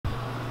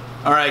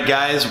Alright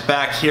guys,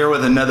 back here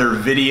with another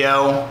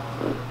video,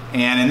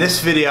 and in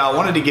this video I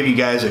wanted to give you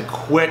guys a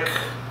quick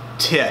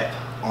tip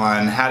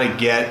on how to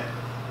get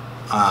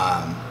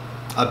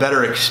a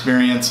better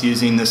experience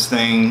using this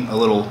thing, a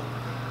little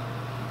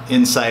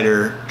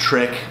insider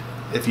trick,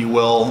 if you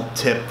will,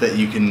 tip that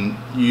you can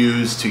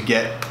use to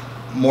get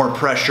more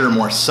pressure,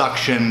 more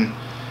suction,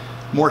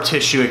 more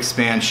tissue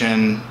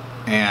expansion,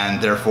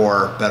 and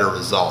therefore better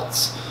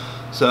results.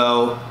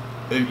 So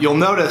you'll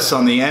notice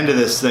on the end of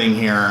this thing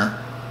here,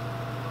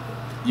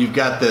 you've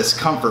got this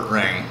comfort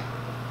ring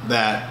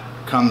that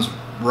comes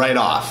right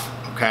off,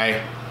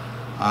 okay?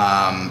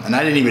 And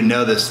I didn't even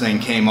know this thing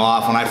came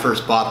off. When I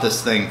first bought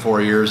this thing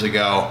 4 years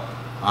ago,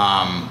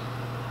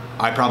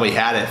 I probably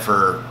had it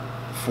for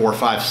 4,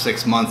 5,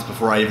 6 months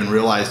before I even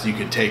realized you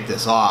could take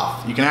this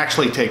off. You can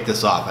actually take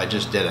this off. I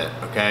just did it,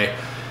 okay?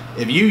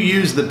 If you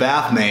use the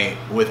Bathmate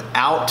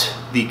without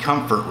the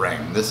comfort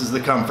ring, this is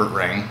the comfort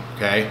ring,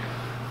 okay?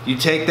 You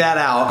take that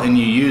out and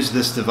you use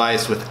this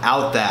device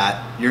without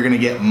that, you're gonna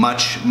get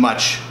much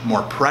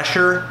more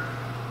pressure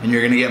and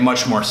you're gonna get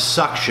much more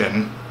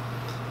suction,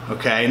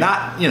 okay?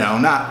 Not, you know,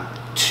 not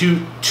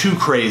too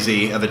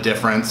crazy of a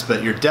difference,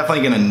 but you're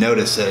definitely gonna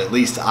notice it. At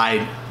least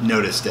I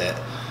noticed it,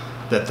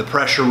 that the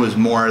pressure was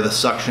more, the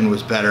suction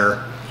was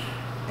better,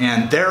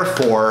 and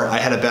therefore I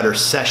had a better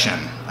session.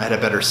 I had a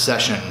better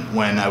session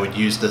when I would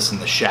use this in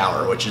the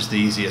shower, which is the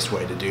easiest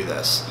way to do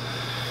this.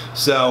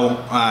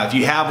 So if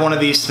you have one of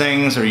these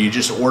things, or you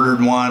just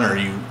ordered one, or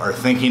you are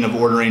thinking of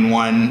ordering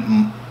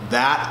one,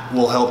 that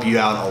will help you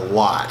out a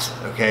lot,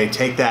 okay?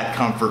 Take that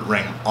comfort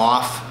ring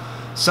off.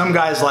 Some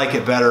guys like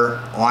it better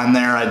on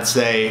there. I'd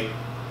say,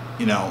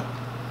 you know,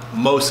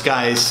 most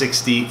guys,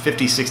 50,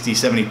 60,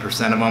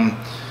 70% of them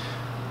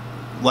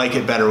like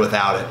it better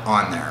without it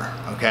on there,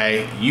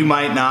 okay? You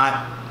might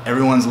not,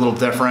 everyone's a little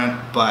different,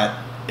 but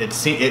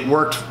it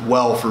worked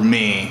well for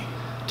me,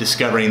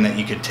 discovering that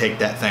you could take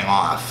that thing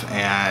off,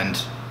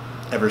 and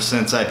ever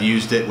since I've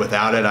used it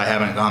without it, I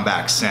haven't gone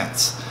back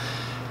since.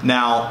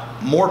 Now,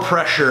 more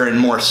pressure and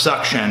more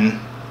suction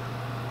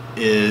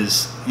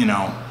is, you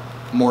know,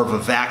 more of a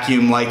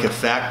vacuum-like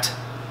effect,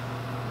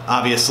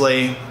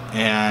 obviously,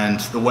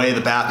 and the way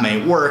the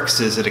Bathmate works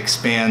is it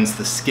expands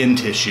the skin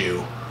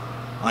tissue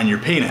on your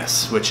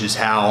penis, which is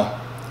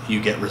how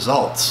you get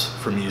results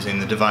from using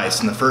the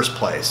device in the first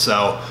place.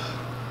 So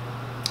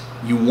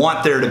you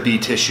want there to be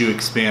tissue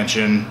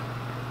expansion,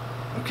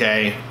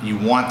 okay? You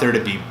want there to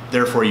be,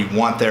 therefore you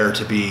want there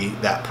to be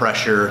that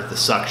pressure, the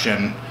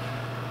suction,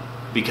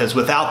 because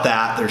without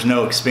that, there's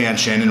no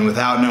expansion, and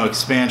without no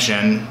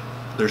expansion,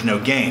 there's no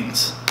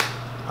gains,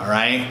 all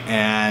right?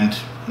 And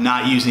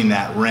not using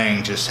that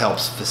ring just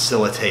helps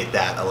facilitate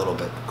that a little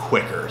bit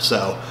quicker.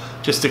 So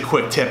just a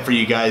quick tip for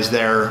you guys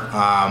there.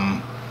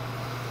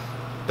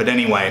 But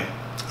anyway,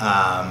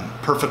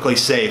 perfectly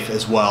safe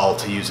as well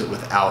to use it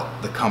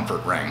without the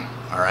comfort ring,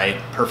 all right?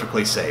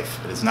 Perfectly safe.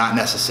 It is not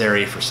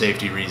necessary for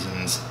safety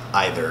reasons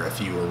either,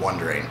 if you were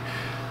wondering.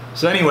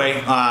 So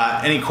anyway,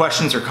 any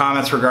questions or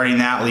comments regarding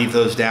that, leave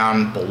those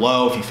down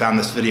below. If you found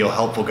this video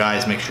helpful,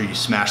 guys, make sure you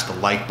smash the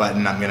like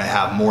button. I'm gonna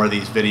have more of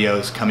these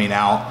videos coming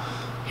out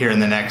here in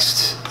the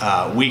next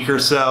week or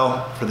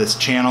so for this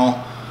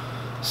channel.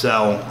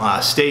 So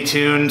stay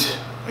tuned.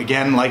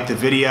 Again, like the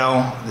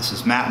video. This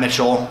is Matt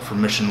Mitchell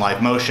from Mission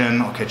Live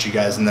Motion. I'll catch you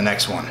guys in the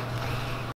next one.